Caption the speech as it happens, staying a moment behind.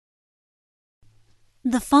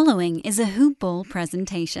The following is a Hoop Ball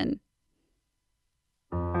presentation.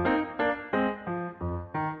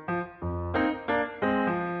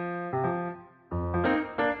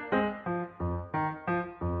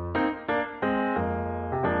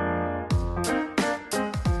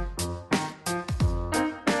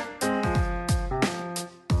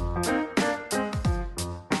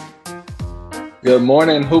 Good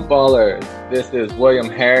morning, Hoop Ballers. This is William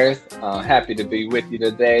Harris. Happy to be with you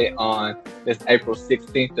today on this April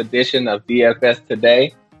 16th edition of DFS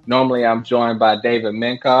Today. Normally, I'm joined by David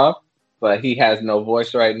Minkoff, but he has no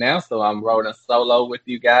voice right now, so I'm rolling solo with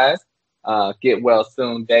you guys. Get well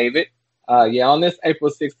soon, David. On this April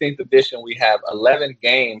 16th edition, we have 11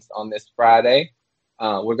 games on this Friday.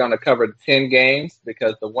 We're going to cover 10 games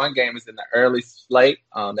because the one game is in the early slate.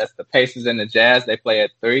 That's the Pacers and the Jazz. They play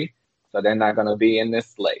at 3. So they're not going to be in this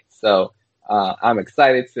slate. So I'm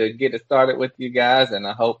excited to get it started with you guys, and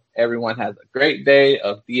I hope everyone has a great day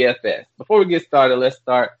of DFS. Before we get started, let's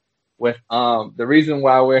start with the reason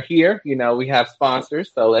why we're here. You know, we have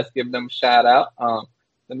sponsors, so let's give them a shout out.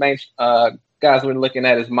 The main guys we're looking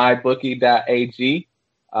at is mybookie.ag.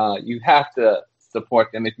 You have to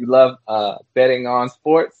support them. If you love betting on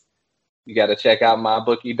sports, you got to check out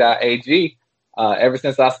mybookie.ag. Ever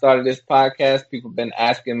since I started this podcast, people have been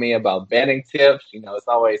asking me about betting tips. You know, it's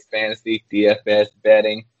always fantasy, DFS,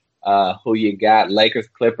 betting, who you got, Lakers,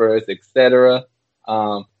 Clippers, etc.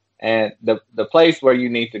 And the place where you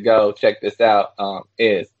need to go check this out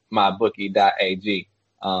is mybookie.ag.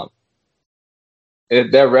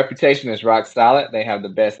 Their reputation is rock solid. They have the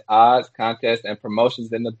best odds, contests, and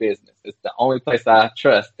promotions in the business. It's the only place I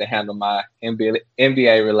trust to handle my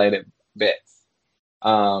NBA-related bets.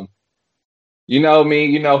 You know me,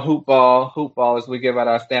 you know Hoop Ball. Hoop Ball is we give out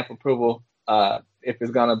our stamp approval. If we're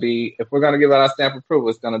gonna give out our stamp approval,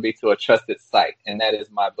 it's gonna be to a trusted site, and that is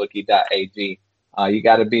mybookie.ag. You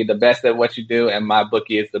got to be the best at what you do, and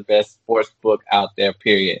MyBookie is the best sports book out there.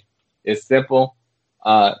 Period. It's simple.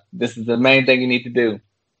 This is the main thing you need to do: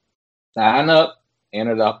 sign up,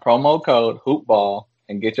 enter the promo code HoopBall,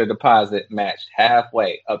 and get your deposit matched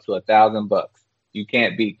halfway up to $1,000. You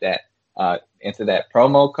can't beat that. Enter that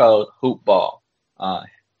promo code HoopBall.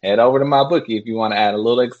 Head over to MyBookie if you want to add a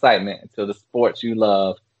little excitement to the sports you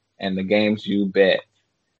love and the games you bet.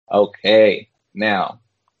 Okay, now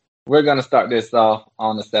we're going to start this off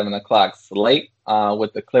on the 7 o'clock slate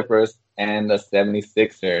with the Clippers and the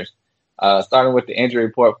 76ers. Starting with the injury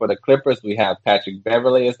report for the Clippers, we have Patrick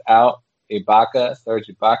Beverley is out, Serge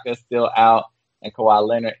Ibaka is still out, and Kawhi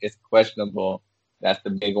Leonard is questionable. That's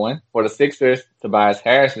the big one. For the Sixers, Tobias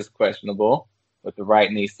Harris is questionable with the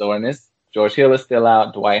right knee soreness. George Hill is still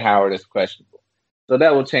out. Dwight Howard is questionable. So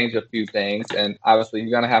that will change a few things. And obviously, you're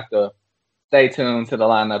going to have to stay tuned to the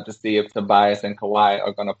lineup to see if Tobias and Kawhi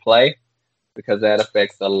are going to play because that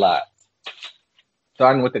affects a lot.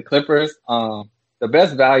 Starting with the Clippers, the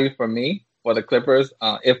best value for me for the Clippers,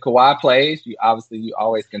 if Kawhi plays, you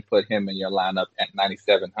always can put him in your lineup at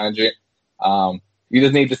 9,700. You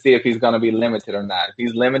just need to see if he's going to be limited or not. If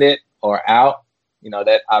he's limited or out, you know,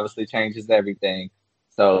 that obviously changes everything.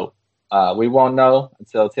 So we won't know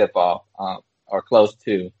until tip-off or close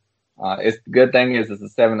to. The good thing is it's a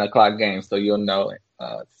 7 o'clock game, so you'll know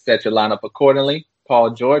set your lineup accordingly.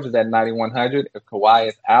 Paul George is at 9,100. If Kawhi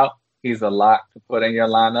is out, he's a lock to put in your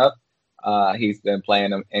lineup. He's been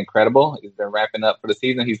playing incredible. He's been ramping up for the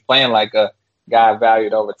season. He's playing like a guy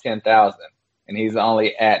valued over 10,000. And he's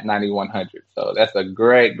only at 9,100. So that's a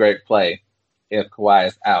great, great play if Kawhi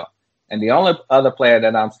is out. And the only other player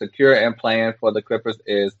that I'm secure in playing for the Clippers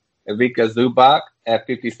is Ivica Zubac at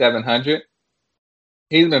 5,700.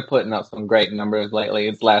 He's been putting up some great numbers lately,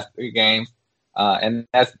 his last 3 games. And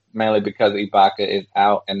that's mainly because Ibaka is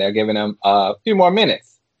out and they're giving him a few more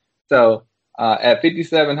minutes. So at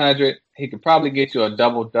 5,700, he could probably get you a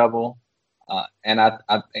double-double. And I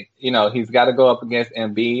think, you know, he's got to go up against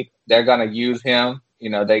Embiid. They're going to use him. You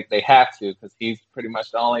know, they have to because he's pretty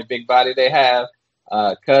much the only big body they have.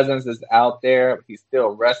 Cousins is out there. He's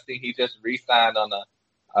still rusty. He just re-signed on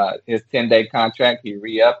his 10-day contract. He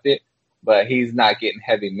re-upped it, but he's not getting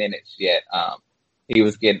heavy minutes yet. He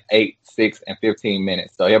was getting 8, 6, and 15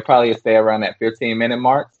 minutes. So he'll probably stay around that 15-minute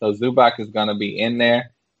mark. So Zubac is going to be in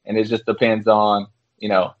there, and it just depends on, you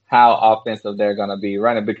know, how offensive they're going to be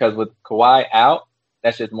running. Because with Kawhi out,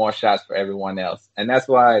 that's just more shots for everyone else. And that's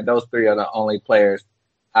why those 3 are the only players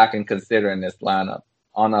I can consider in this lineup.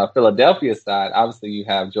 On the Philadelphia side, obviously you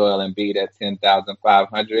have Joel Embiid at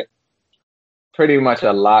 10,500. Pretty much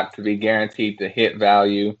a lock to be guaranteed to hit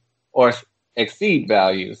value or exceed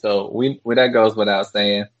value. So that goes without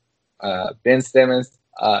saying. Ben Simmons,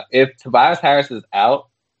 if Tobias Harris is out,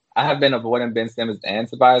 I have been avoiding Ben Simmons and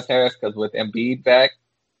Tobias Harris because with Embiid back,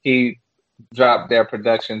 he dropped their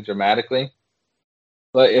production dramatically.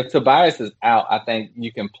 But if Tobias is out, I think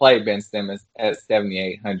you can play Ben Simmons at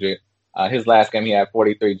 7,800. His last game, he had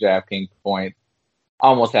 43 DraftKings points,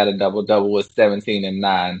 almost had a double-double with 17 and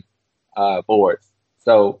 9 boards.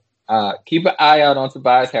 So keep an eye out on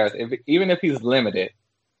Tobias Harris. Even if he's limited,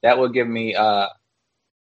 that will give me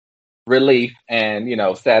relief and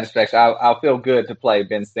satisfaction. I'll feel good to play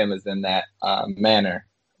Ben Simmons in that manner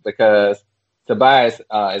because Tobias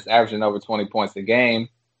is averaging over 20 points a game,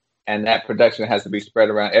 and that production has to be spread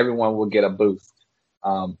around. Everyone will get a boost.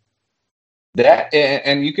 That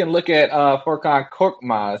and you can look at Furkan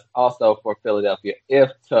Korkmaz also for Philadelphia if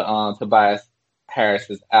Tobias Harris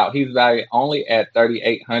is out. He's valued only at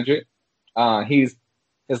 3,800.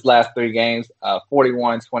 His last 3 games,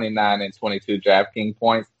 41, 29, and 22 DraftKings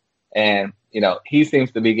points. And, he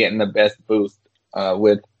seems to be getting the best boost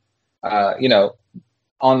with,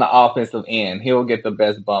 on the offensive end. He'll get the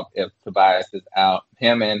best bump if Tobias is out.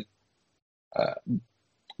 Him and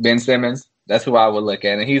Ben Simmons, that's who I would look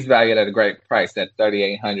at. And he's valued at a great price at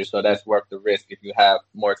 3,800. So that's worth the risk if you have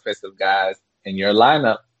more expensive guys in your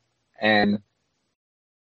lineup. And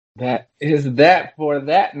that is that for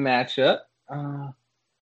that matchup.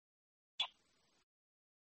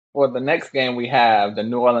 For the next game, we have the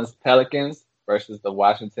New Orleans Pelicans versus the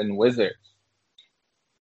Washington Wizards.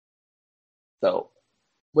 So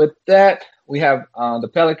with that, we have the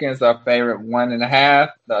Pelicans are favorite 1.5.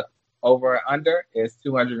 The over under is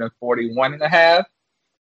 241.5.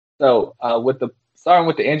 So starting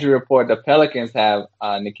with the injury report, the Pelicans have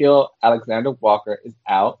Nickeil Alexander-Walker is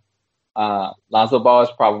out. Lonzo Ball is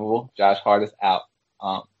probable. Josh Hart is out.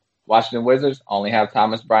 Washington Wizards only have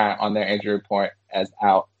Thomas Bryant on their injury report as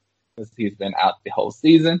out because he's been out the whole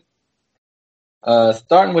season.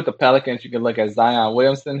 Starting with the Pelicans, you can look at Zion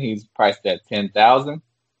Williamson. He's priced at $10,000.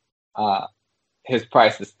 His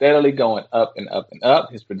price is steadily going up and up and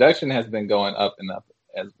up. His production has been going up and up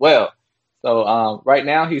as well. So right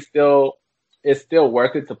now, it's still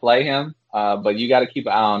worth it to play him, but you got to keep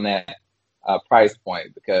an eye on that price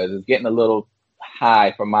point because it's getting a little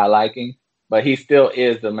high for my liking. But he still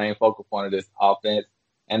is the main focal point of this offense,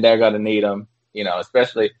 and they're going to need him.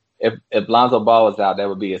 Especially if Lonzo Ball is out, that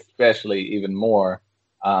would be especially even more.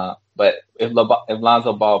 But if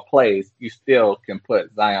Lonzo Ball plays, you still can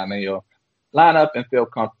put Zion in your lineup and feel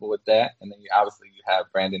comfortable with that. And then you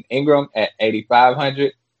have Brandon Ingram at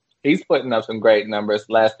 8,500. He's putting up some great numbers.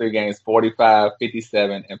 Last 3 games, 45,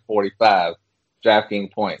 57, and 45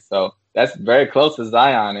 DraftKings points. So that's very close to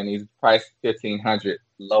Zion, and he's priced 1,500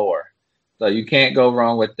 lower. So you can't go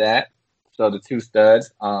wrong with that. So the 2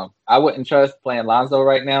 studs. I wouldn't trust playing Lonzo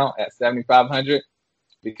right now at 7,500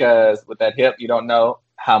 because with that hip, you don't know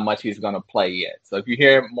how much he's going to play yet. So if you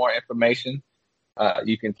hear more information,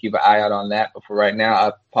 you can keep an eye out on that. But for right now,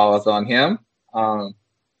 I'll pause on him.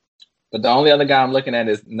 But the only other guy I'm looking at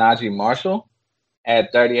is Najee Marshall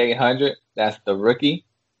at 3,800. That's the rookie.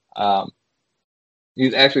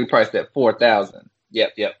 He's actually priced at 4,000.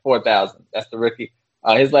 Yep, 4,000. That's the rookie.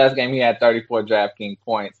 His last game, he had 34 DraftKings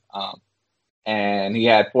points, and he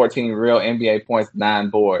had 14 real NBA points, 9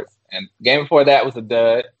 boards. And the game before that was a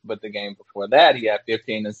dud, but the game before that, he had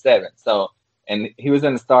 15 and 7. So, and he was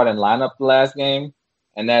in the starting lineup the last game,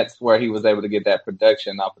 and that's where he was able to get that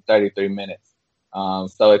production off of 33 minutes.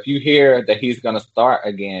 So if you hear that he's going to start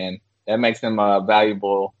again, that makes him a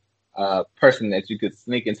valuable person that you could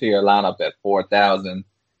sneak into your lineup at 4,000.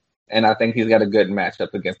 And I think he's got a good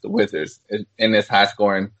matchup against the Wizards in this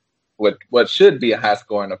high-scoring, what should be a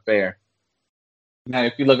high-scoring affair. Now,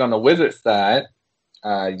 if you look on the Wizards side,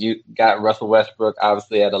 you got Russell Westbrook,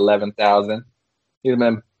 obviously, at 11,000. He's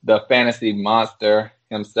been the fantasy monster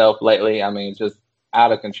himself lately. I mean, just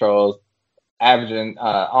out of control, averaging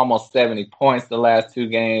almost 70 points the last 2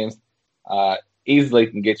 games. Easily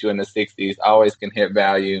can get you in the 60s, always can hit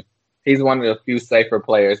value. He's one of the few safer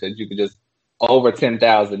players that you could just over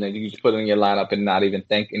 10,000 and you can just put in your lineup and not even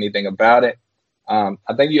think anything about it. I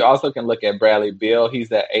think you also can look at Bradley Beal.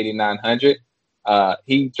 He's at 8,900.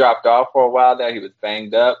 He dropped off for a while there. He was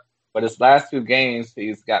banged up. But his last 2 games,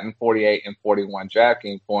 he's gotten 48 and 41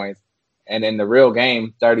 DraftKings points. And in the real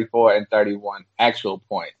game, 34 and 31 actual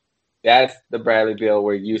points. That's the Bradley Beal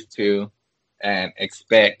we're used to and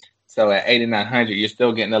expect. So at 8,900, you're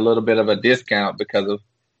still getting a little bit of a discount because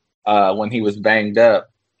of when he was banged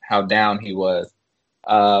up, how down he was.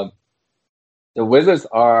 The Wizards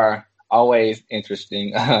are always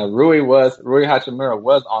interesting. Rui Hachimura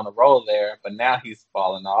was on a roll there, but now he's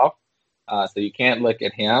fallen off. So you can't look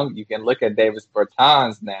at him. You can look at Davis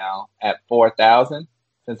Bertans now at 4,000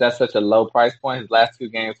 since that's such a low price point, his last two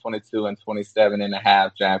games, 22 and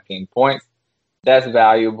 27.5 DraftKings points. That's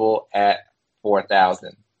valuable at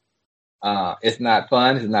 4,000. It's not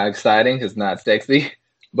fun. It's not exciting. It's not sexy,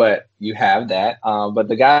 but you have that. But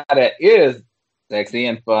the guy that is sexy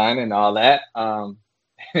and fun and all that,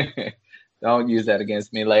 don't use that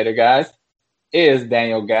against me later, guys, is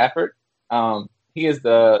Daniel Gafford. He is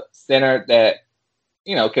the center that,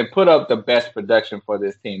 can put up the best production for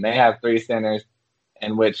this team. They have three centers,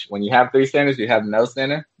 in which when you have three centers, you have no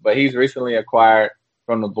center. But he's recently acquired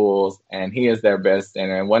from the Bulls, and he is their best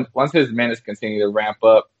center. And once his minutes continue to ramp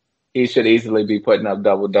up, he should easily be putting up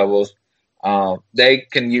double-doubles. They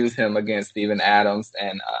can use him against Steven Adams.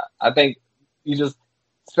 And I think you just,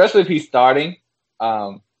 especially if he's starting,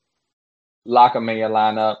 lock him in your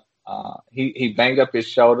lineup. He banged up his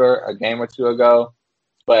shoulder a game or two ago,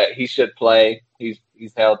 but he should play.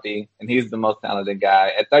 He's healthy, and he's the most talented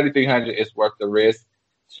guy. At 3,300, it's worth the risk,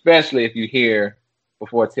 especially if you hear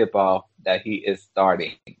before tip-off that he is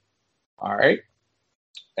starting. All right.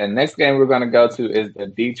 And next game we're going to go to is the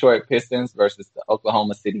Detroit Pistons versus the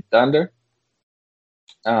Oklahoma City Thunder.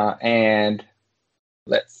 And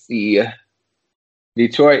let's see.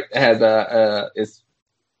 Detroit has is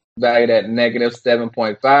valued at negative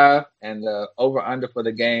 7.5, and the over-under for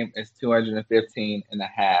the game is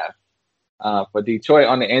 215.5. For Detroit,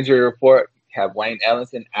 on the injury report, you have Wayne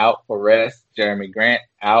Ellington out for rest, Jeremy Grant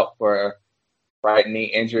out for right knee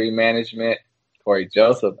injury management, Corey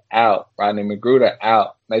Joseph out, Rodney McGruder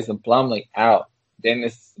out, Mason Plumlee out,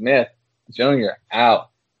 Dennis Smith Jr. out.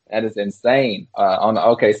 That is insane. On the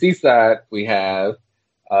OKC side, we have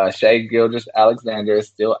Shai Gilgeous-Alexander is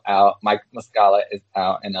still out, Mike Muscala is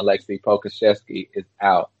out, and Alexei Pokusevski is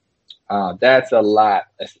out. That's a lot,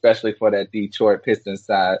 especially for that Detroit Pistons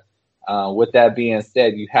side. With that being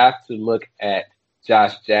said, you have to look at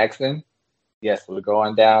Josh Jackson. Yes, we're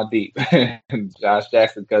going down deep. Josh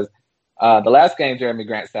Jackson, because the last game Jeremy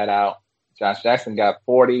Grant sat out, Josh Jackson got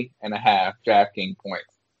 40.5 DraftKings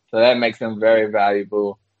points. So that makes him very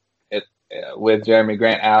valuable with Jeremy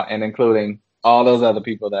Grant out and including all those other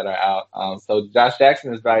people that are out. So Josh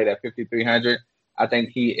Jackson is valued at 5,300. I think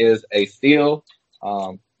he is a steal,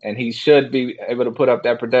 and he should be able to put up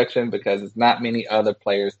that production because there's not many other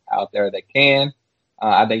players out there that can.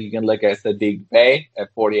 I think you can look at Saddiq Bey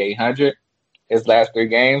at 4,800. His last three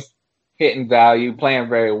games, hitting value, playing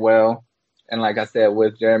very well. And like I said,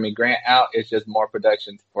 with Jeremy Grant out, it's just more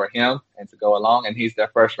production for him and to go along. And he's their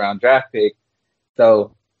first-round draft pick.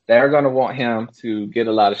 So they're going to want him to get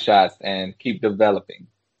a lot of shots and keep developing.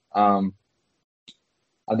 I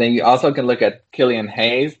think you also can look at Killian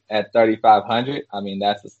Hayes at 3,500. I mean,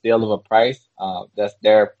 that's a steal of a price. That's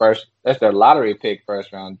their lottery pick,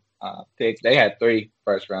 first-round pick. They had three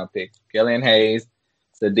first-round picks: Killian Hayes,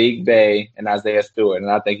 Saddiq Bey, and Isaiah Stewart.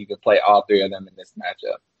 And I think you could play all three of them in this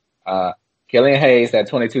matchup. Killian Hayes had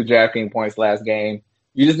 22 DraftKings points last game.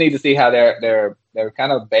 You just need to see how they're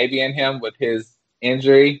kind of babying him with his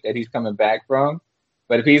injury that he's coming back from.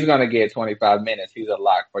 But if he's going to get 25 minutes, he's a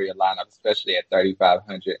lock for your lineup, especially at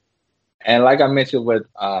 3,500. And like I mentioned with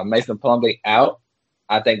Mason Plumlee out,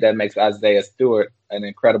 I think that makes Isaiah Stewart an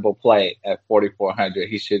incredible play at 4,400.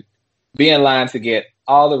 He should be in line to get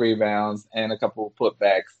all the rebounds and a couple of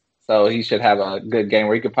putbacks. So he should have a good game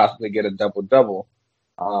where he could possibly get a double-double.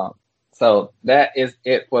 So that is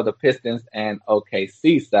it for the Pistons and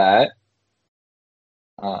OKC side.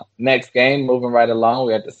 Next game, moving right along,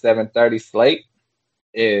 we're at the 7:30 slate,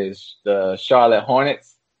 is the Charlotte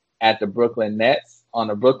Hornets at the Brooklyn Nets. On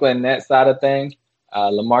the Brooklyn Nets side of things,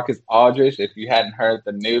 LaMarcus Aldridge, if you hadn't heard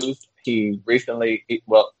the news, he recently,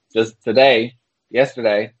 just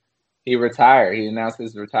yesterday, he retired. He announced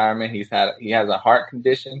his retirement. He has a heart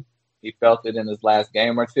condition. He felt it in his last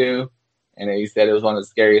game or two, and he said it was one of the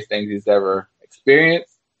scariest things he's ever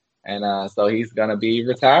experienced. And so he's going to be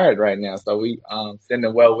retired right now. So we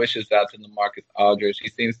sending well wishes out to LaMarcus Aldridge. He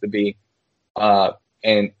seems to be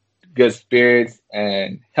in good spirits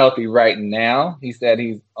and healthy right now. He said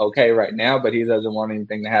he's okay right now, but he doesn't want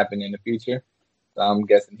anything to happen in the future. So I'm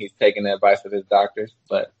guessing he's taking the advice of his doctors.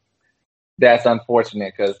 But that's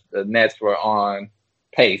unfortunate because the Nets were on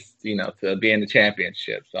pace, to be in the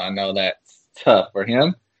championship. So I know that's tough for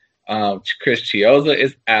him. Chris Chiozza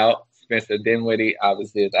is out. Spencer Dinwiddie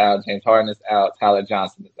obviously is out. James Harden is out. Tyler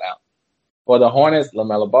Johnson is out. For the Hornets,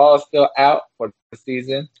 LaMelo Ball is still out for the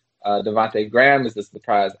season. Devontae Graham is a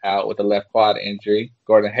surprise out with a left quad injury.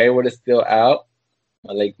 Gordon Hayward is still out.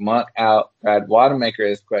 Malik Monk out. Brad Wanamaker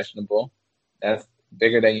is questionable. That's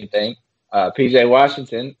bigger than you think. PJ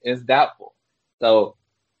Washington is doubtful. So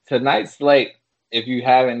tonight's slate, if you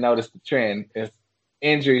haven't noticed the trend, is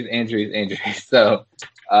injuries. So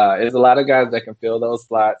there's a lot of guys that can fill those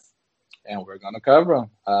slots, and we're going to cover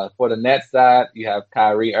them. For the Nets side, you have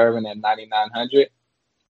Kyrie Irving at 9,900,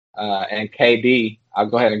 and KD. I'll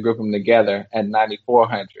go ahead and group them together at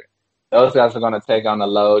 9,400. Those guys are going to take on the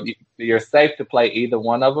load. You're safe to play either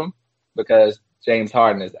one of them because James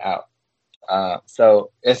Harden is out.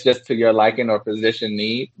 So it's just to your liking or position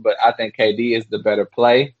need. But I think KD is the better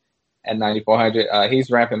play at 9,400. He's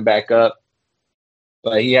ramping back up,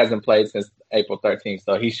 but he hasn't played since April 13th,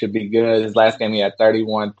 so he should be good. His last game, he had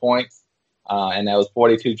 31 points, and that was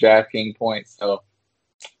 42 DraftKings points. So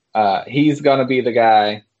he's going to be the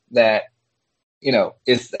guy that,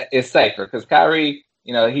 is safer because Kyrie,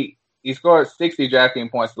 he scored 60 DraftKings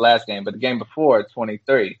points the last game, but the game before,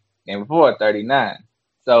 23. Game before, 39.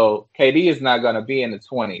 So KD is not going to be in the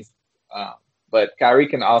 20s, but Kyrie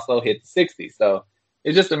can also hit the 60. So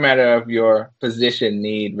it's just a matter of your position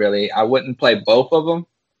need, really. I wouldn't play both of them,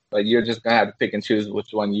 but you're just going to have to pick and choose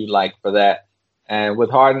which one you like for that. And with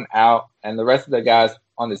Harden out and the rest of the guys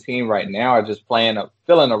on the team right now are just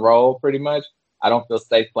filling a role pretty much. I don't feel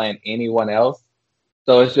safe playing anyone else.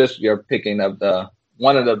 So it's just you're picking up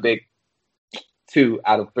one of the big 2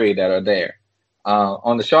 out of 3 that are there.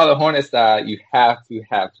 On the Charlotte Hornets side, you have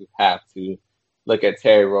to look at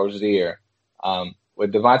Terry Rozier.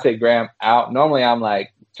 With Devontae Graham out, normally I'm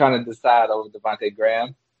like trying to decide over Devontae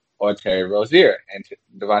Graham or Terry Rozier. And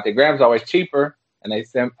Devontae Graham's always cheaper, and they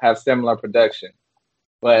have similar production.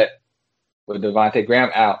 But with Devontae Graham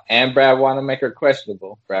out and Brad Wanamaker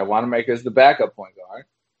questionable, Brad Wanamaker is the backup point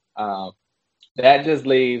guard, that just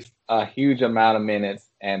leaves a huge amount of minutes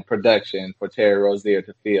and production for Terry Rozier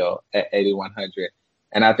to fill at 8,100.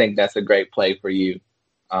 And I think that's a great play for you.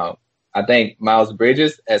 I think Miles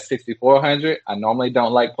Bridges at 6,400, I normally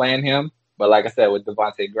don't like playing him. But like I said, with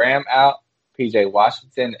Devontae Graham out, P.J.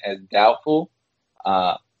 Washington as doubtful,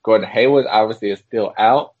 Gordon Hayward obviously is still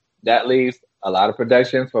out. That leaves a lot of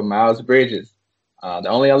production for Miles Bridges. The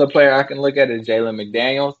only other player I can look at is Jalen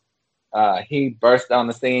McDaniels. He burst on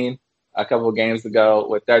the scene a couple of games ago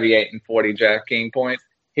with 38 and 40 DraftKings points.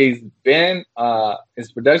 He's been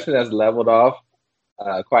his production has leveled off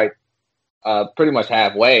quite pretty much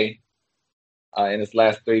halfway in his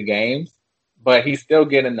last 3 games, but he's still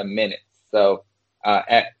getting the minutes. So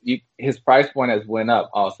his price point has went up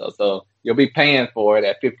also. So you'll be paying for it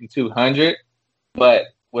at 5,200. But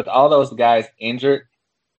with all those guys injured,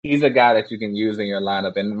 he's a guy that you can use in your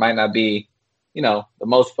lineup, and it might not be, the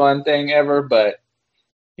most fun thing ever, but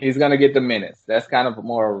he's going to get the minutes. That's kind of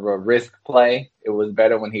more of a risk play. It was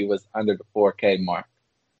better when he was under the 4K mark.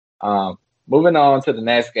 Moving on to the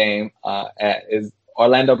next game is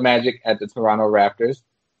Orlando Magic at the Toronto Raptors.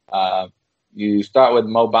 You start with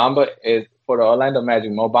Mo Bamba. For the Orlando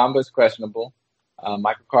Magic, Mo Bamba is questionable.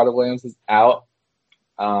 Michael Carter-Williams is out.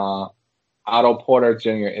 Otto Porter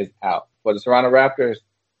Jr. is out. For the Toronto Raptors,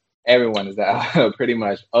 everyone is out pretty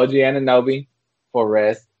much. OG Anunoby for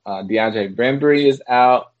rest. DeAndre Bembry is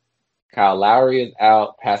out. Kyle Lowry is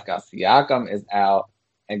out. Pascal Siakam is out.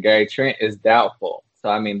 And Gary Trent is doubtful. So,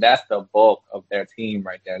 I mean, that's the bulk of their team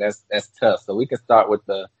right there. That's tough. So we can start with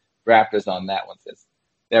the Raptors on that one since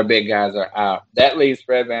their big guys are out. That leaves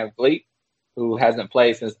Fred VanVleet, who hasn't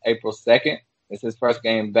played since April 2nd. It's his first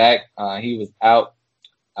game back. He was out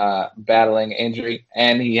battling injury,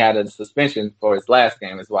 and he had a suspension for his last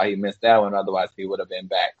game. That's why he missed that one. Otherwise, he would have been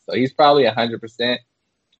back. So he's probably 100%.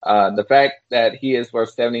 The fact that he is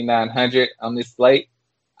worth 7,900 on this slate,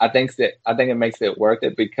 I think it makes it worth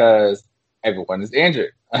it because everyone is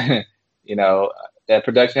injured. That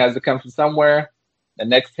production has to come from somewhere. The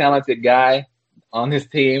next talented guy on this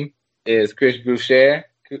team is Chris Boucher,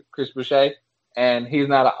 and he's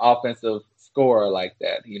not an offensive scorer like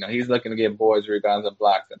that. He's looking to get boards, rebounds, and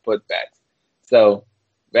blocks and putbacks. So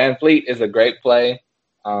VanVleet is a great play.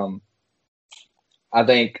 I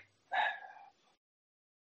think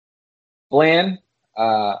Flynn,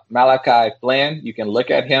 Malachi Flynn, you can look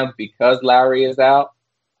at him because Lowry is out.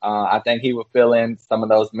 I think he would fill in some of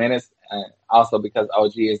those minutes. Also because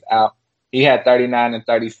OG is out. He had 39 and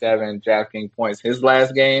 37 DraftKings points his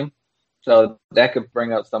last game. So that could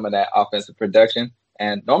bring up some of that offensive production.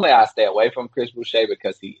 And normally I stay away from Chris Boucher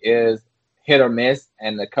because he is hit or miss.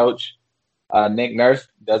 And the coach, Nick Nurse,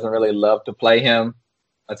 doesn't really love to play him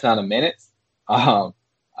a ton of minutes,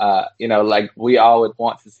 like we all would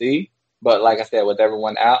want to see. But like I said, with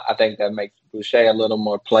everyone out, I think that makes Boucher a little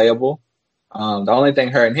more playable. The only thing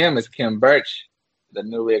hurting him is Kim Birch, the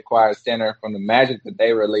newly acquired center from the Magic that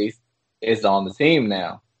they released, is on the team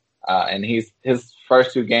now. And his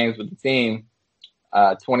first 2 games with the team,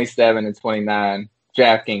 27 and 29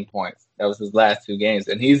 DraftKings points. That was his last 2 games.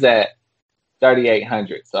 And he's at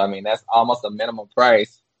 3,800. So I mean, that's almost a minimum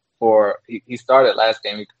price for. He started last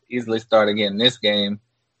game. He could easily start again this game.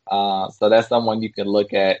 So that's someone you can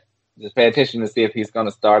look at. Just pay attention to see if he's going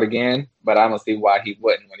to start again. But I don't see why he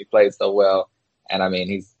wouldn't when he played so well. And I mean,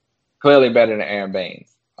 he's clearly better than Aaron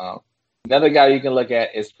Baines. Another guy you can look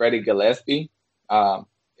at is Freddie Gillespie.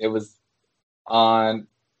 It was on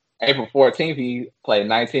April 14th. He played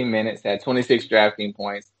 19 minutes, had 26 DraftKings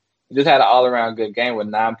points. He just had an all-around good game with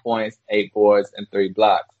 9 points, 8 boards, and 3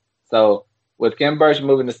 blocks. So with Khem Birch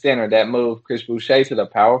moving to center, that moved Chris Boucher to the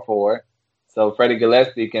power forward. So Freddie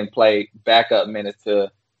Gillespie can play backup minutes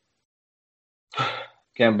to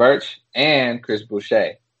Khem Birch and Chris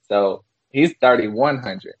Boucher. So he's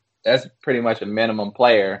 3,100. That's pretty much a minimum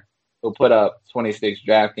player who put up 26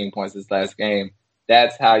 DraftKings points this last game.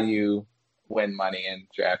 That's how you win money in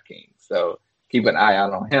DraftKings. So keep an eye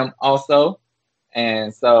out on him also.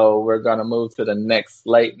 And so we're going to move to the next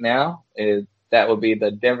slate now. That will be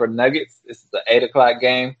the Denver Nuggets. This is the 8 o'clock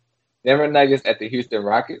game. Denver Nuggets at the Houston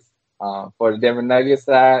Rockets. For the Denver Nuggets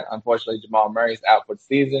side, unfortunately, Jamal Murray is out for the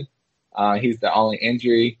season. He's the only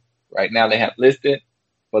injury right now they have listed.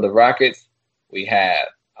 For the Rockets, we have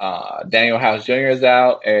Daniel House Jr. is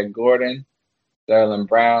out, Eric Gordon, Sterling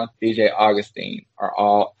Brown, DJ Augustine are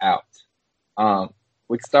all out.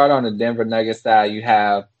 We can start on the Denver Nuggets side. You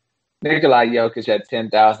have Nikola Jokic at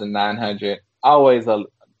 10,900. Always a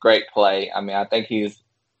great play. I mean, I think he's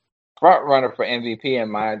front runner for MVP in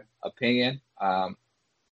my opinion. I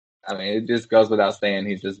mean, it just goes without saying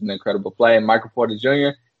he's just an incredible play. Michael Porter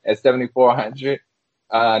Jr. at 7,400.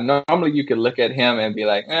 Normally you could look at him and be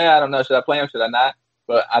like, I don't know, should I play him, should I not?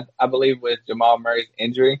 But I believe with Jamal Murray's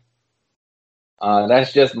injury,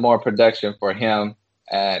 that's just more production for him.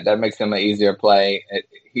 That makes him an easier play.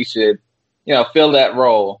 He should, fill that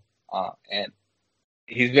role. And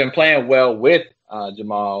he's been playing well with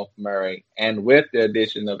Jamal Murray and with the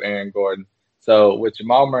addition of Aaron Gordon. So with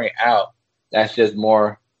Jamal Murray out, that's just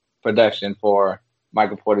more production for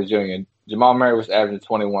Michael Porter Jr. Jamal Murray was averaging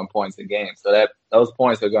 21 points a game. So that those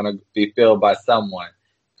points are going to be filled by someone.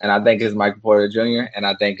 And I think it's Michael Porter Jr. And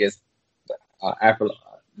I think it's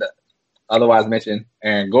otherwise mentioned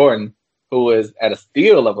Aaron Gordon, who is at a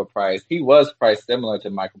steal of a price. He was priced similar to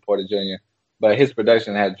Michael Porter Jr., but his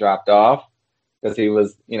production had dropped off because he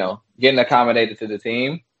was, getting accommodated to the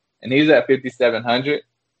team. And he's at 5,700.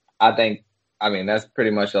 I mean, that's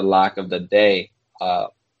pretty much a lock of the day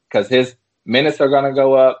because his minutes are going to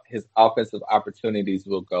go up. His offensive opportunities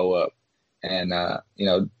will go up. And,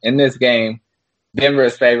 in this game, Denver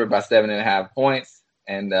is favored by 7.5 points,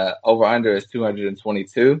 and over-under is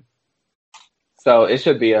 222. So it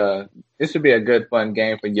should be a good, fun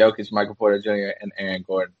game for Jokic, Michael Porter Jr., and Aaron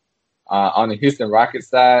Gordon. On the Houston Rockets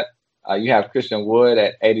side, you have Christian Wood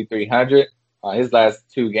at 8,300. His last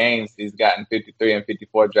 2 games, he's gotten 53 and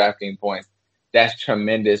 54 DraftKings points. That's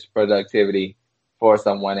tremendous productivity for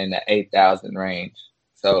someone in the 8,000 range.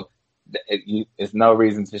 So it's no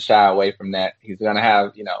reason to shy away from that. He's going to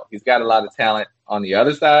have, he's got a lot of talent on the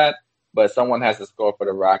other side, but someone has to score for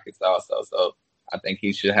the Rockets also. So I think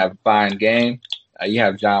he should have a fine game. You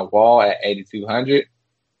have John Wall at 8,200.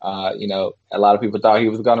 A lot of people thought he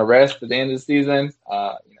was going to rest at the end of the season,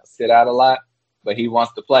 sit out a lot, but he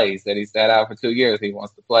wants to play. He said he sat out for 2 years. He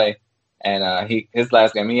wants to play. And his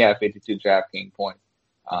last game, he had 52 DraftKings points.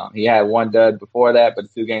 He had 1 dud before that, but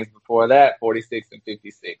the 2 games before that, 46 and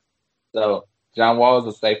 56. So John Wall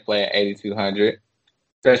is a safe play at 8,200,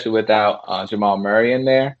 especially without Jamal Murray in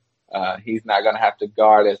there. He's not going to have to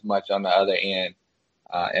guard as much on the other end,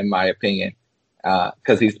 in my opinion,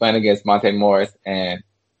 because he's playing against Monte Morris and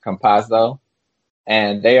Campazzo,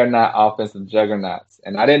 and they are not offensive juggernauts.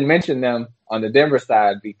 And I didn't mention them on the Denver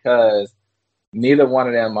side because neither one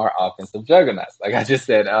of them are offensive juggernauts, like I just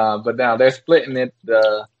said. But now they're splitting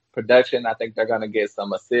the production. I think they're going to get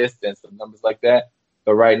some assists and some numbers like that.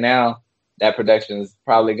 But right now, that production is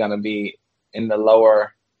probably going to be in the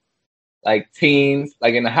lower, teens,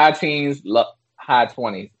 in the high teens, high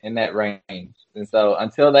 20s, in that range. And so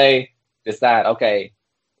until they decide, okay,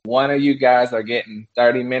 one of you guys are getting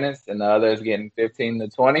 30 minutes and the other is getting 15 to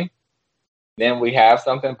 20, then we have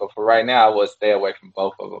something. But for right now, I would stay away from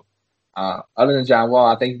both of them. Other than John Wall,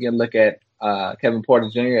 I think you can look at Kevin Porter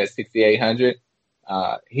Jr. at 6,800.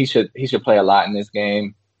 He should play a lot in this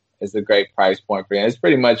game. It's a great price point for him. It's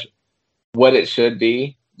pretty much what it should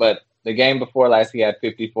be. But the game before last, he had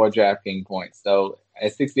 54 DraftKings points. So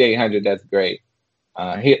at 6,800, that's great.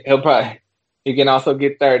 He can also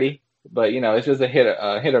get 30, but it's just a hit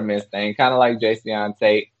or miss thing, kind of like Jason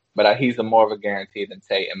Tate. But he's more of a guarantee than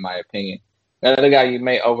Tate, in my opinion. Another guy you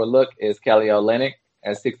may overlook is Kelly Olynyk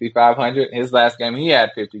at 6,500. His last game, he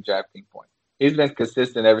had 50 DraftKings points. he's been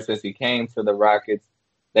consistent ever since he came to the Rockets.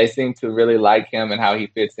 They seem to really like him and how he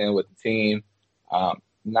fits in with the team.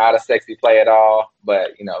 Not a sexy play at all,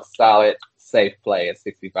 but solid, safe play at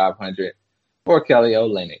 6,500 for Kelly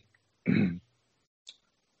Olynyk.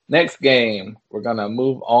 Next game, we're gonna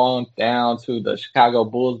move on down to the Chicago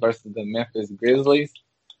Bulls versus the Memphis Grizzlies,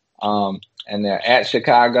 and they're at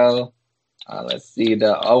Chicago. Let's see,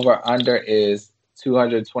 the over/under is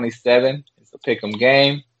 227. It's a pick'em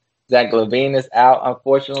game. Zach LaVine is out,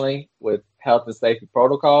 unfortunately, with health and safety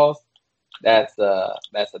protocols. That's a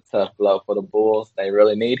tough blow for the Bulls. They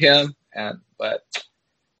really need him, but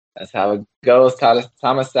that's how it goes. Thomas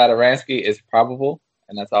Satoransky is probable,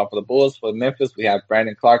 and that's all for the Bulls. For Memphis, we have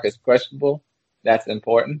Brandon Clark is questionable. That's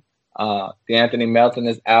important. DeAnthony Melton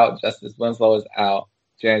is out. Justice Winslow is out.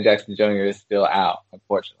 Jaren Jackson Jr. is still out,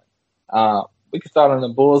 unfortunately. We can start on the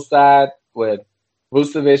Bulls side with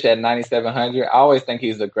Vucevic at 9,700. I always think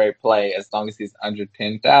he's a great play as long as he's under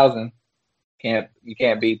 10,000. You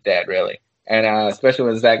can't beat that, really. And especially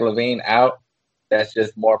with Zach LaVine out, that's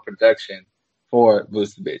just more production for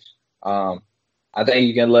Vucevic. I think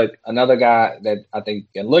you can look, another guy that I think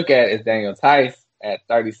you can look at is Daniel Theis at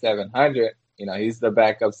 3,700. He's the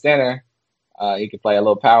backup center. He can play a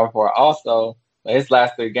little power forward also. But his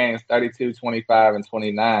last 3 games, 32, 25, and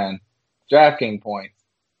 29 DraftKings points.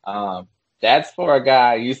 That's for a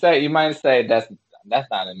guy. You might say that's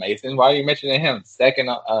not amazing. Why are you mentioning him? The second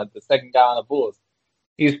guy on the Bulls.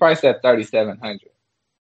 He's priced at 3,700.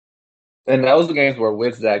 And those games were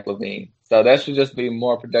with Zach LaVine. So that should just be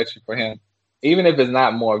more production for him. Even if it's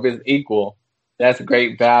not more, if it's equal, that's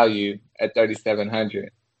great value at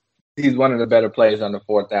 3,700. He's one of the better players under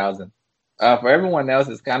 4,000. For everyone else,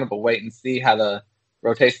 it's kind of a wait and see how the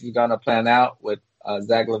rotation is going to plan out with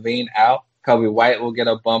Zach LaVine out. Kobe White will get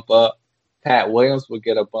a bump up. Pat Williams will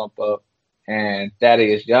get a bump up. And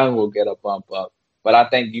Thaddeus Young will get a bump up. But I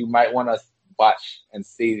think you might want to watch and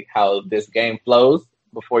see how this game flows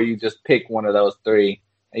before you just pick one of those 3.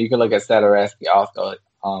 And you can look at Satoransky also.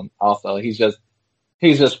 Also, he's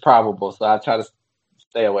just probable. So I try to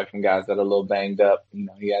stay away from guys that are a little banged up.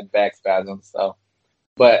 He had back spasms. So,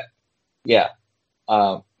 but yeah,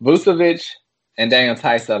 Vucevic and Daniel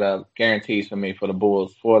Theis are the guarantees for me for the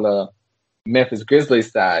Bulls. For the Memphis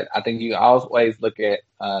Grizzlies side, I think you always look at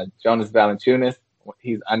Jonas Valanciunas.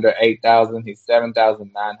 He's under 8,000. He's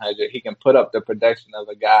 7,900. He can put up the production of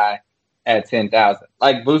a guy at 10,000.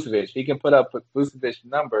 Like Vucevic, he can put up Vucevic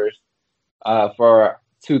numbers for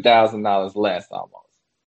 $2,000 less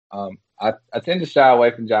almost. I tend to shy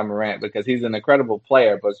away from Ja Morant because he's an incredible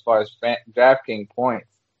player, but as far as DraftKings points,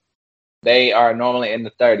 they are normally in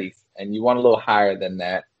the 30s, and you want a little higher than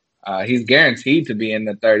that. He's guaranteed to be in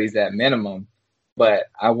the 30s at minimum, but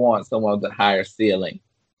I want someone with a higher ceiling.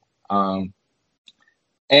 And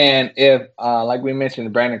if, like we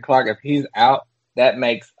mentioned, Brandon Clark, if he's out, that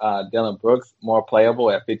makes Dillon Brooks more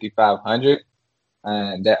playable at 5,500.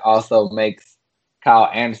 And that also makes Kyle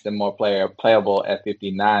Anderson more playable at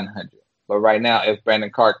 5,900. But right now, if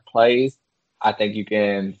Brandon Clark plays, I think you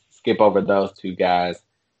can skip over those 2 guys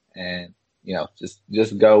and,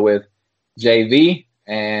 just go with JV.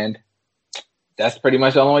 And that's pretty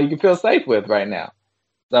much the only one you can feel safe with right now.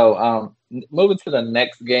 So moving to the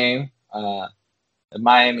next game, the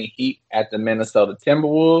Miami Heat at the Minnesota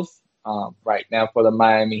Timberwolves. Right now for the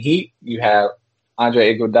Miami Heat, you have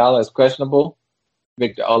Andre Iguodala is questionable.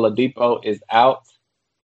 Victor Oladipo is out.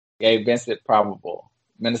 Gabe Vincent probable.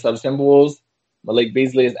 Minnesota Timberwolves, Malik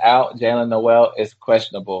Beasley is out. Jalen Noel is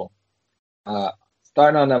questionable.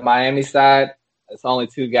 Starting on the Miami side, it's only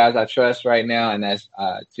 2 guys I trust right now, and that's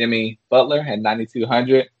Jimmy Butler at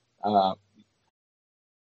 9,200.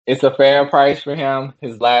 It's a fair price for him.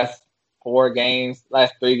 His last 3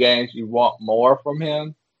 games, you want more from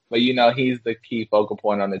him. But, he's the key focal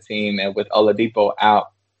point on the team. And with Oladipo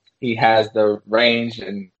out, he has the range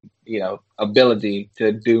and, ability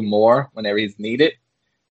to do more whenever he's needed.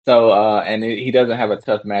 So, and he doesn't have a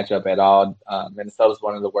tough matchup at all. Minnesota's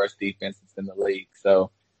one of the worst defenses in the league.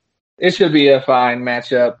 So it should be a fine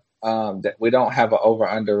matchup. That we don't have an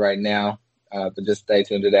over-under right now, but just stay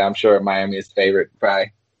tuned to that. I'm sure Miami is favorite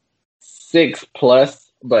by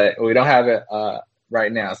 6+, but we don't have it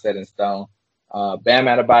right now set in stone. Bam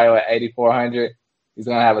Adebayo at 8,400. He's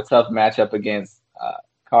going to have a tough matchup against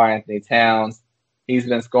Karl-Anthony Towns. He's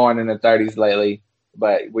been scoring in the 30s lately,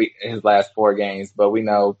 but his last 4 games. But we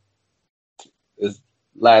know his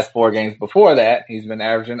last 4 games before that, he's been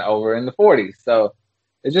averaging over in the 40s. So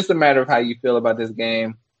it's just a matter of how you feel about this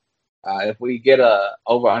game. If we get a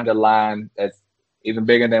over-under line that's even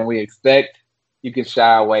bigger than we expect, you can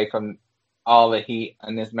shy away from all the Heat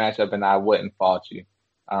in this matchup, and I wouldn't fault you.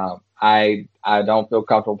 I don't feel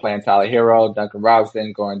comfortable playing Tyler Hero, Duncan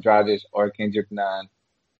Robinson, Goran Dragic, or Kendrick Nunn.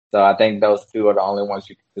 So I think those two are the only ones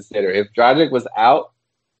you can consider. If Dragic was out,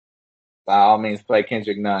 by all means play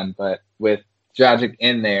Kendrick Nunn. But with Dragic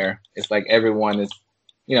in there, it's like everyone is,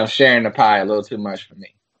 sharing the pie a little too much for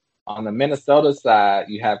me. On the Minnesota side,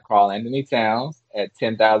 you have Karl-Anthony Towns at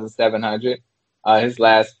 10,700. His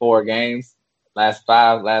last 4 games, last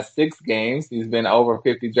 6 games, he's been over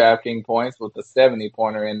 50 DraftKings points with a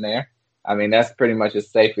 70-pointer in there. I mean, that's pretty much as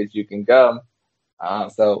safe as you can go.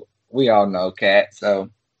 So we all know Cat. So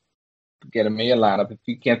get him in your lineup if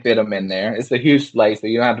you can fit him in there. It's a huge slate, so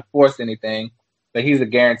you don't have to force anything. But he's a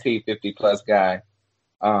guaranteed 50-plus guy.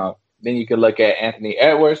 Then you could look at Anthony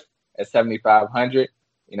Edwards at 7,500.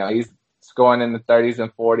 He's scoring in the 30s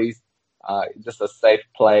and 40s. Just a safe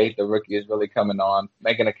play. The rookie is really coming on,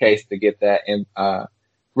 making a case to get that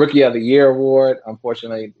Rookie of the Year award.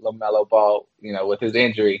 Unfortunately, LaMelo Ball, with his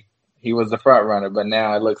injury, he was the front runner. But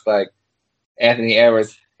now it looks like Anthony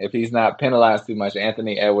Edwards, if he's not penalized too much,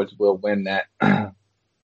 Anthony Edwards will win that.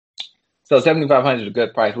 So 7,500 is a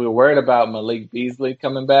good price. We were worried about Malik Beasley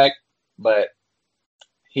coming back, but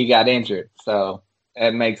he got injured. So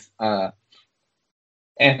that makes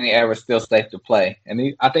Anthony Edwards still safe to play.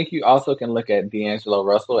 And I think you also can look at D'Angelo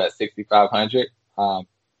Russell at 6,500.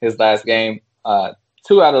 His last game, 2 out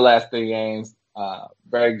of the last 3 games,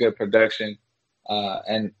 very good production.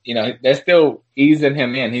 And they're still easing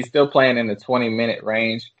him in. He's still playing in the 20-minute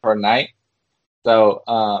range per night. So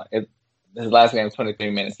his last game was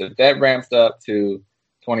 23 minutes. If that ramps up to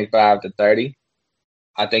 25 to 30,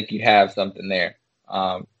 I think you have something there.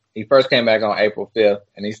 He first came back on April 5th,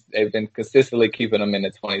 and they've been consistently keeping him in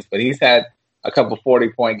the 20s. But he's had a couple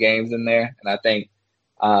 40-point games in there, and I think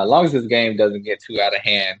as long as his game doesn't get too out of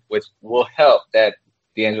hand, which will help that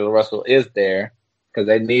D'Angelo Russell is there because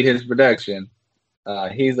they need his production.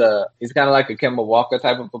 He's kind of like a Kemba Walker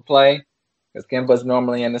type of a play because Kemba's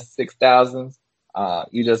normally in the 6,000s.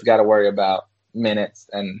 You just got to worry about minutes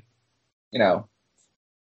and,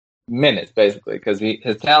 minutes basically because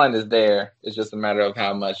his talent is there. It's just a matter of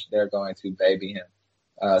how much they're going to baby him.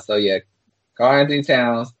 So yeah, Karl-Anthony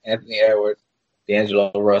Towns, Anthony Edwards,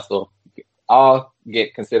 D'Angelo Russell, all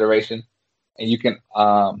get consideration, and you can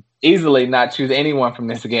easily not choose anyone from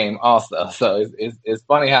this game also. So it's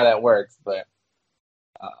funny how that works, but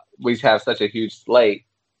we have such a huge slate,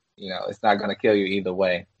 it's not going to kill you either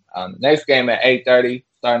way. Next game at 8:30,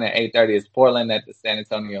 starting at 8:30 is Portland at the San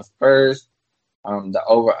Antonio Spurs. The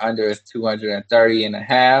over-under is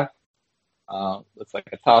 230.5. Looks like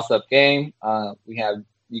a toss-up game. For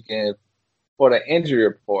the injury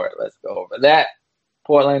report, let's go over that.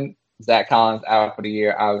 Portland, Zach Collins out for the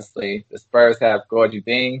year, obviously. The Spurs have Gorgie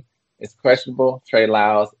Bean. It's questionable. Trey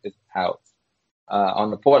Lyles is out. On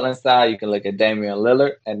the Portland side, you can look at Damian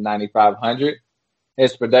Lillard at 9,500.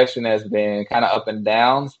 His production has been kind of up and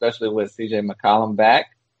down, especially with CJ McCollum back.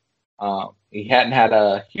 He hadn't had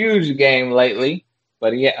a huge game lately, but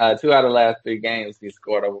 2 out of the last 3 games, he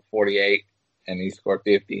scored over 48, and he scored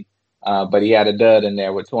 50. But he had a dud in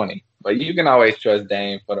there with 20. But you can always trust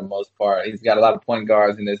Dame for the most part. He's got a lot of point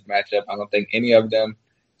guards in this matchup. I don't think any of them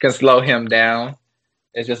can slow him down.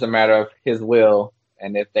 It's just a matter of his will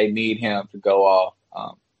and if they need him to go off.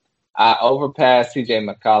 I overpass CJ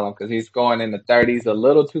McCollum because he's scoring in the 30s a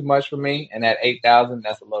little too much for me. And at 8,000,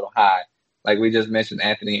 that's a little high. Like we just mentioned,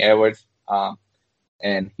 Anthony Edwards,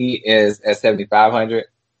 and he is at 7,500.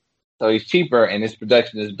 So he's cheaper and his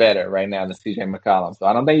production is better right now than CJ McCollum. So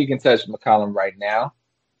I don't think you can touch McCollum right now.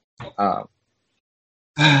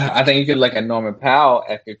 I think you could look at Norman Powell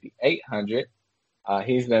at 5,800.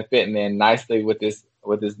 He's been fitting in nicely with his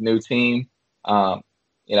new team. And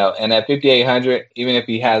at 5,800, even if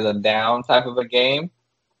he has a down type of a game,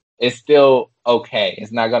 it's still okay.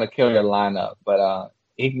 It's not going to kill your lineup, but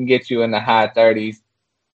he can get you in the high 30s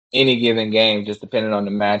any given game, just depending on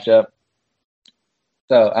the matchup.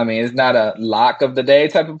 So, I mean, it's not a lock of the day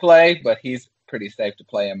type of play, but he's pretty safe to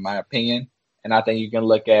play in my opinion. And I think you can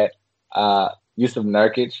look at Yusuf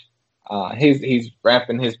Nurkic. He's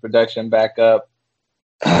ramping his production back up.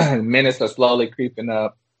 Minutes are slowly creeping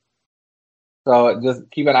up. So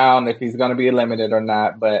just keep an eye on if he's going to be limited or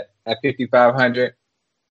not. But at 5,500,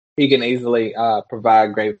 he can easily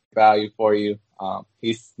provide great value for you.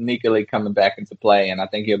 He's sneakily coming back into play, and I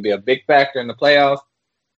think he'll be a big factor in the playoffs.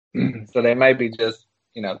 So they might be just,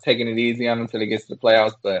 taking it easy on him until he gets to the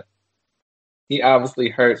playoffs. But he obviously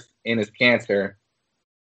hurts in his cancer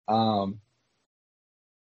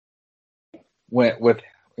with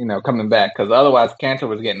coming back, because otherwise Cantor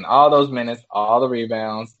was getting all those minutes, all the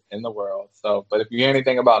rebounds in the world. So, but if you hear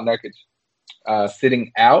anything about Nurkic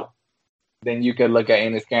sitting out, then you could look at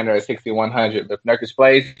Enes Kanter at 6,100. But if Nurkic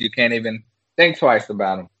plays, you can't even think twice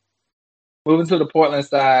about him. Moving to the Portland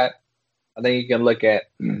side, I think you can look at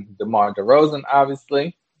DeMar DeRozan,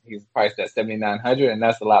 obviously. He's priced at 7,900, and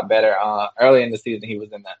that's a lot better. Early in the season, he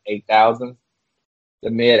was in the 8,000s, the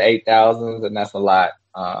mid 8,000s, and that's a lot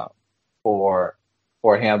for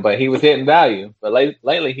him. But he was hitting value. But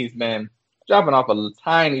lately, he's been dropping off a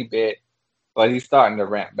tiny bit, but he's starting to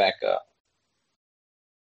ramp back up.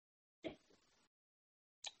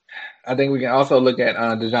 I think we can also look at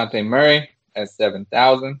DeJounte Murray at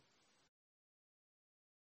 7,000.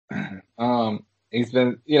 He's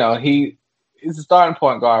been, he's a starting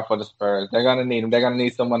point guard for the Spurs. They're going to need him. They're going to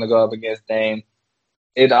need someone to go up against Dame.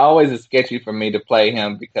 It always is sketchy for me to play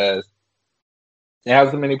him because they have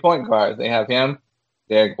so many point guards. They have him,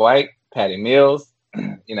 Derek White, Patty Mills.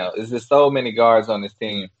 There's just so many guards on this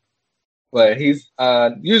team. But he's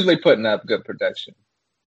usually putting up good production.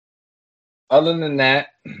 Other than that,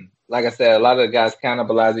 like I said, a lot of the guys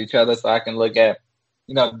cannibalize each other, so I can look at,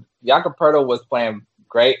 Jakob Poeltl was playing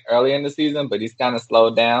great early in the season, but he's kind of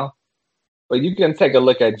slowed down. But you can take a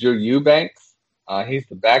look at Drew Eubanks. He's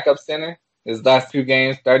the backup center. His last 2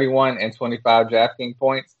 games, 31 and 25 DraftKings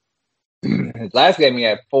points. His last game, he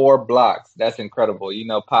had 4 blocks. That's incredible.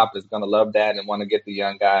 Pop is going to love that and want to get the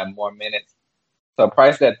young guy more minutes. So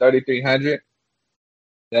priced at 3,300,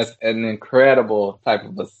 that's an incredible type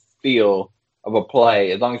of a steal of a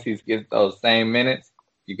play. As long as he gets those same minutes,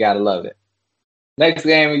 you got to love it. Next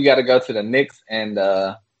game, you got to go to the Knicks and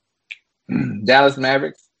Dallas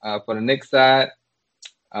Mavericks. For the Knicks side,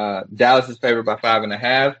 Dallas is favored by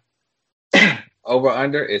 5.5.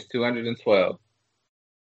 Over-under is 212.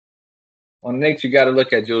 On the Knicks, you got to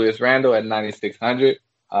look at Julius Randle at 9,600.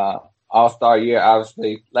 All-Star year,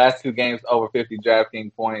 obviously. Last 2 games, over 50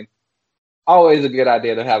 DraftKings points. Always a good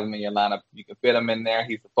idea to have him in your lineup. You can fit him in there.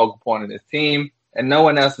 He's the focal point of this team, and no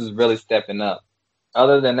one else is really stepping up.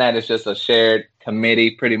 Other than that, it's just a shared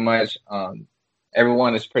committee pretty much.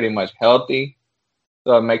 Everyone is pretty much healthy,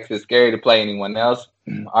 so it makes it scary to play anyone else.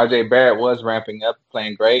 RJ Barrett was ramping up,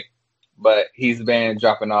 playing great, but he's been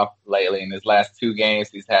dropping off lately. In his last 2 games,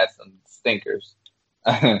 he's had some stinkers.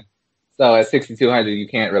 So at 6,200, you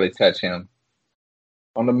can't really touch him.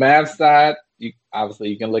 On the Mavs side, you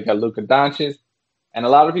can look at Luka Doncic, and a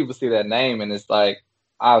lot of people see that name, and it's like,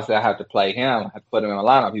 obviously I have to play him. I have to put him in my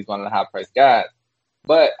lineup. He's one of the high-priced guys.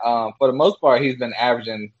 But for the most part, he's been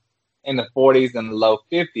averaging in the 40s and the low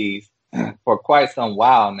 50s for quite some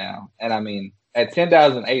while now. And, I mean, at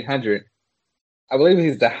 10,800, I believe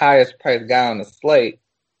he's the highest-priced guy on the slate.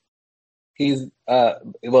 He's,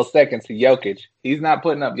 second to Jokic. He's not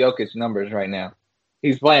putting up Jokic numbers right now.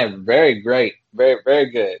 He's playing very great, very, very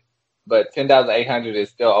good. But 10,800 is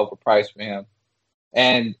still overpriced for him.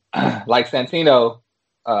 And like Santino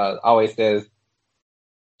always says,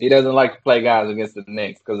 he doesn't like to play guys against the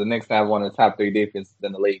Knicks because the Knicks have one of the top 3 defenses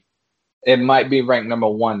in the league. It might be ranked number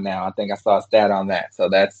 1 now. I think I saw a stat on that. So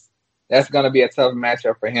that's going to be a tough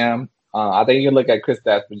matchup for him. I think you can look at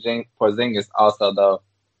Kristaps Porzingis also, though.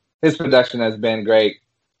 His production has been great.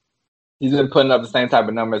 He's been putting up the same type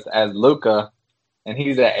of numbers as Luka, and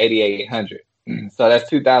he's at 8,800. So that's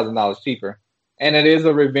 $2,000 cheaper. And it is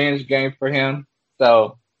a revenge game for him.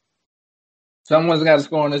 So someone's got to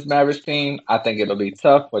score on this Mavericks team. I think it'll be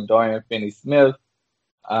tough for Dorian Finney-Smith,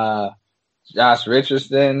 Josh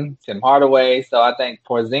Richardson, Tim Hardaway. So I think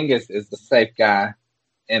Porzingis is the safe guy,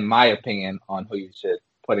 in my opinion, on who you should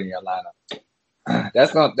put in your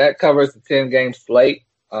lineup. That covers the 10-game slate.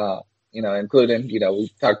 Including,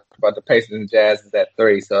 we talked about the Pacers and Jazz is at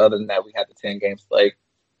 3. So other than that, we have the 10-game slate.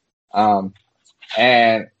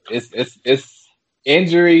 And it's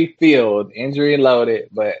injury filled, injury loaded,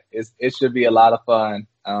 but it should be a lot of fun.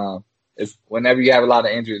 It's whenever you have a lot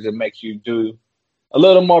of injuries, it makes you do a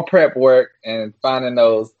little more prep work and finding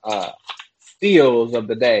those steals of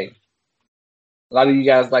the day. A lot of you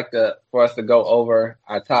guys like for us to go over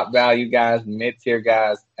our top value guys, mid-tier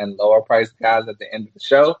guys, and lower price guys at the end of the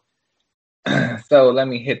show. So let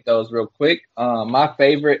me hit those real quick. My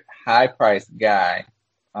favorite high price guy,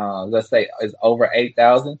 let's say, is over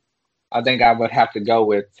 8,000. I think I would have to go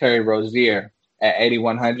with Terry Rozier at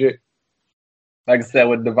 8,100. Like I said,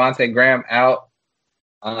 with Devontae Graham out,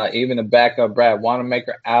 even the backup Brad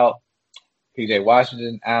Wanamaker out, PJ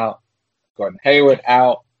Washington out, Gordon Hayward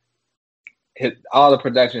out, all the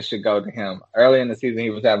production should go to him. Early in the season, he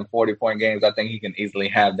was having 40-point games. I think he can easily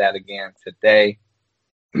have that again today.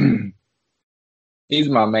 He's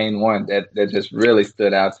my main one that just really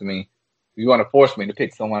stood out to me. If you want to force me to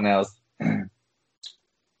pick someone else,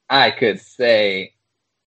 I could say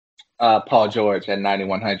Paul George at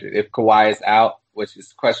 9,100. If Kawhi is out, which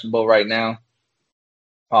is questionable right now.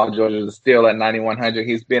 Paul George is still at 9,100.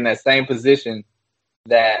 He's been in that same position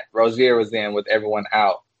that Rozier was in with everyone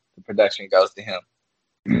out. The production goes to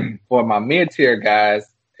him. For my mid-tier guys,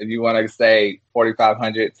 if you want to say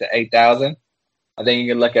 4,500 to 8,000, I think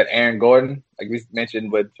you can look at Aaron Gordon. Like we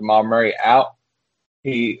mentioned with Jamal Murray out,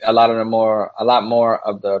 a lot more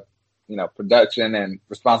of the production and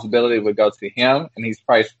responsibility would go to him, and he's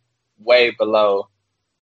priced way below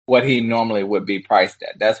what he normally would be priced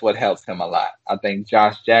at. That's what helps him a lot. I think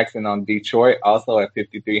Josh Jackson on Detroit, also at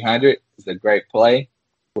 5,300, is a great play.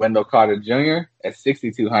 Wendell Carter Jr. at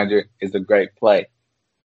 6,200 is a great play.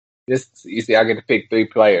 You see, I get to pick 3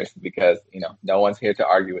 players because no one's here to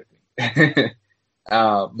argue with me.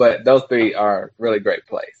 But those 3 are really great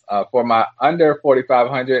plays. For my under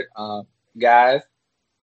 4,500 guys,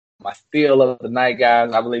 my steal of the night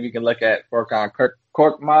guys, I believe you can look at Furkan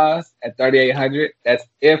Korkmaz at 3,800. That's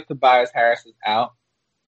if Tobias Harris is out.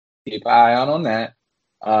 Keep an eye out on that.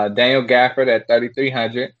 Daniel Gafford at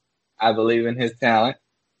 3,300. I believe in his talent.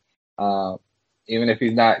 Even if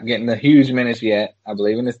he's not getting the huge minutes yet, I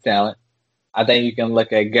believe in his talent. I think you can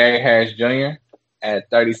look at Gary Harris Jr. at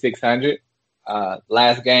 3,600.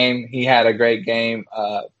 Last game, he had a great game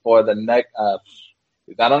for the Nuggets.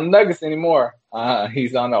 He's not on the Nuggets anymore.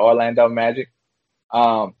 He's on the Orlando Magic.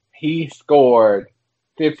 He scored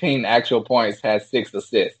 15 actual points, had 6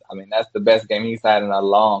 assists. I mean, that's the best game he's had in a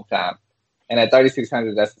long time. And at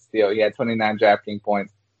 3,600, that's a steal. He had 29 DraftKings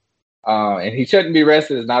points. And he shouldn't be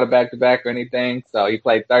rested. It's not a back-to-back or anything. So he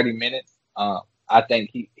played 30 minutes. I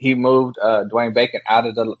think he moved Dwayne Bacon out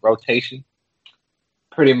of the rotation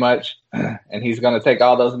pretty much. And he's going to take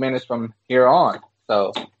all those minutes from here on.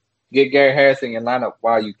 So get Gary Harris in your lineup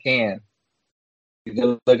while you can. You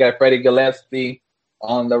can look at Freddie Gillespie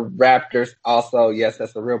on the Raptors. Also, yes,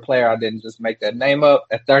 that's a real player. I didn't just make that name up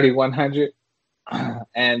at 3,100.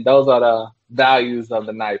 And those are the values of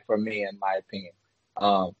the night for me, in my opinion.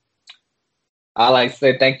 I like to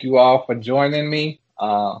say thank you all for joining me.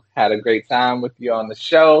 Had a great time with you on the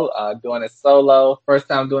show, doing it solo. First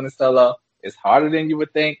time doing it solo. It's harder than you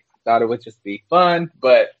would think. I thought it would just be fun,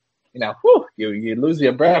 but you lose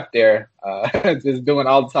your breath there, just doing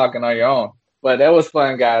all the talking on your own. But that was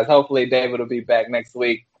fun, guys. Hopefully David will be back next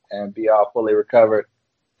week and be all fully recovered,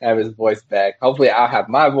 have his voice back. Hopefully I'll have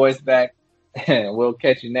my voice back, and we'll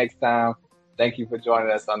catch you next time. Thank you for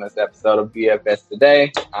joining us on this episode of BFS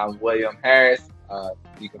Today. I'm William Harris.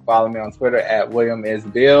 You can follow me on Twitter at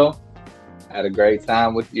WilliamIsBill. Had a great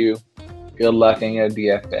time with you. Good luck in your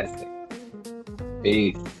DFS.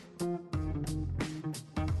 Peace.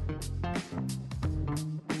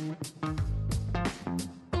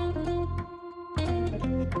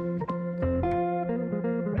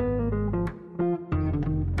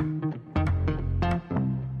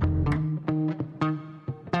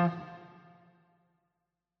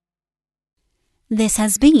 This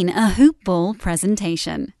has been a Hoop Ball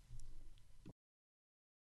presentation.